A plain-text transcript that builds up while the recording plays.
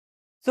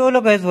So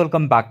hello guys,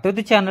 welcome back to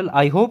the channel.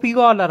 I hope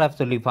you all are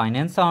absolutely fine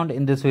and sound.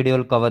 In this video,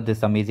 I'll cover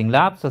this amazing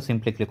lab. So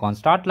simply click on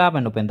Start Lab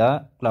and open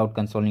the Cloud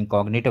Console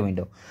Incognito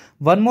window.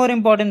 One more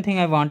important thing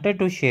I wanted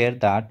to share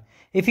that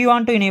if you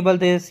want to enable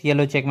this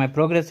yellow check my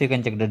progress, you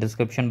can check the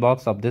description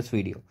box of this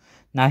video.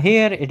 Now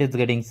here it is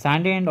getting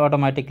signed in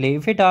automatically.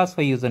 If it asks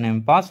for username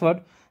and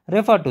password,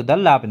 refer to the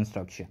lab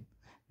instruction.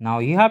 Now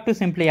you have to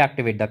simply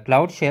activate the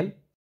Cloud Shell.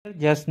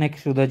 Just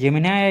next to the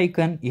Gemini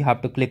icon, you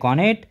have to click on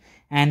it,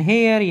 and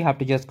here you have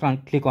to just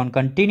click on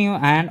continue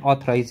and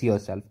authorize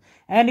yourself.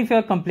 And if you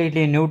are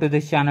completely new to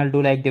this channel,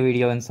 do like the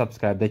video and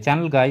subscribe the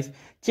channel guys.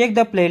 Check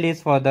the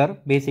playlist for the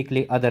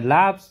basically other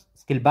labs,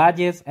 skill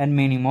badges and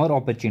many more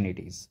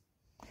opportunities.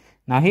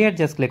 Now here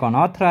just click on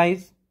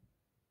authorize.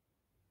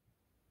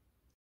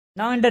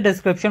 Now in the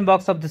description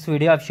box of this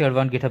video, I've shared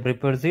one GitHub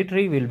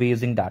repository. We'll be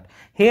using that.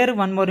 Here,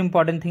 one more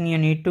important thing you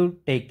need to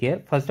take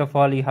care. First of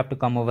all, you have to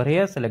come over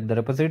here, select the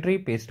repository,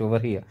 paste over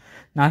here.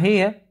 Now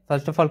here,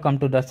 first of all, come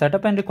to the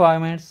setup and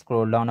requirements,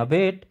 scroll down a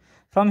bit.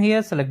 From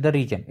here, select the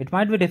region. It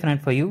might be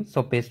different for you,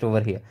 so paste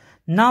over here.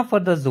 Now for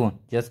the zone,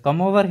 just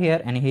come over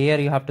here and here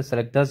you have to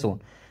select the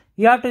zone.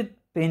 You have to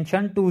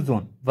mention two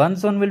zones. One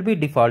zone will be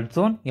default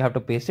zone. You have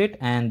to paste it,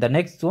 and the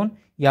next zone,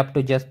 you have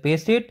to just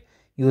paste it,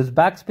 use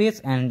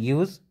backspace and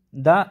use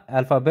the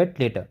alphabet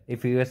later.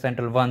 If you use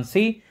central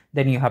 1C,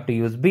 then you have to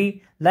use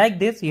B. Like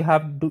this, you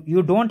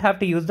don't have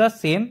to use the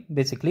same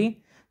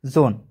basically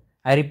zone.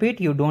 I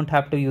repeat, you don't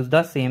have to use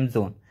the same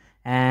zone.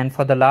 And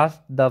for the last,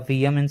 the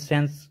VM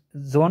instance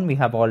zone, we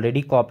have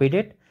already copied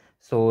it.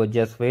 So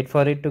just wait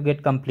for it to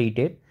get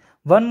completed.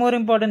 One more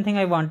important thing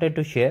I wanted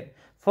to share.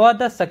 For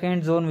the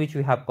second zone which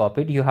we have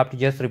copied, you have to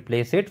just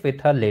replace it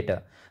with a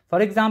letter.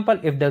 For example,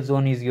 if the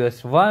zone is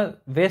US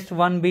West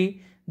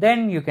 1B,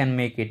 then you can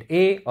make it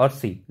A or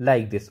C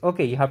like this.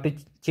 Okay, you have to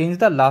change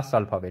the last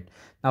alphabet.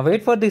 Now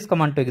wait for this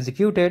command to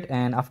execute it,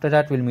 and after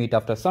that we'll meet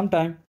after some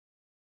time.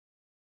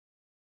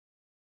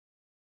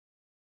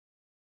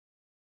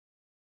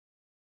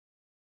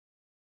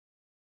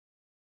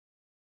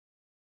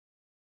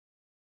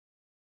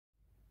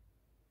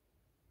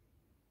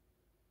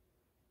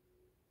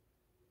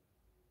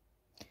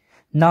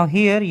 Now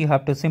here you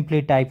have to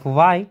simply type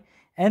Y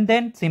and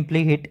then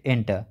simply hit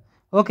enter.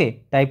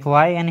 Okay, type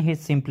Y and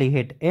simply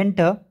hit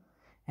enter,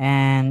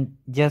 and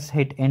just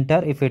hit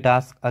enter if it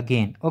asks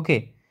again.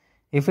 Okay,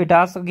 if it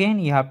asks again,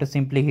 you have to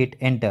simply hit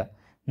enter.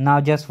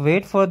 Now just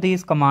wait for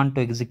this command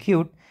to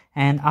execute,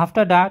 and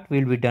after that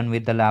we'll be done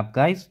with the lab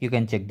guys. You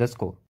can check the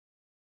score.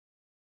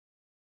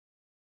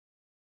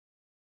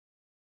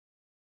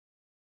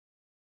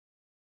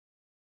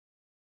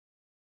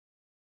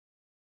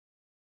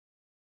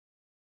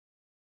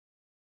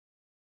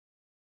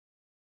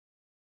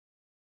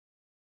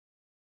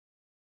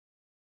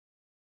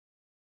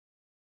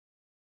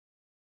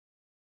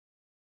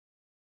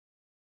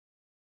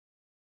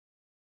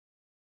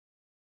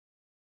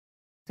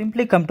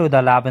 Simply come to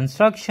the lab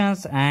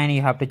instructions and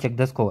you have to check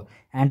the score.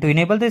 And to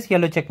enable this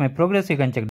yellow check my progress, you can check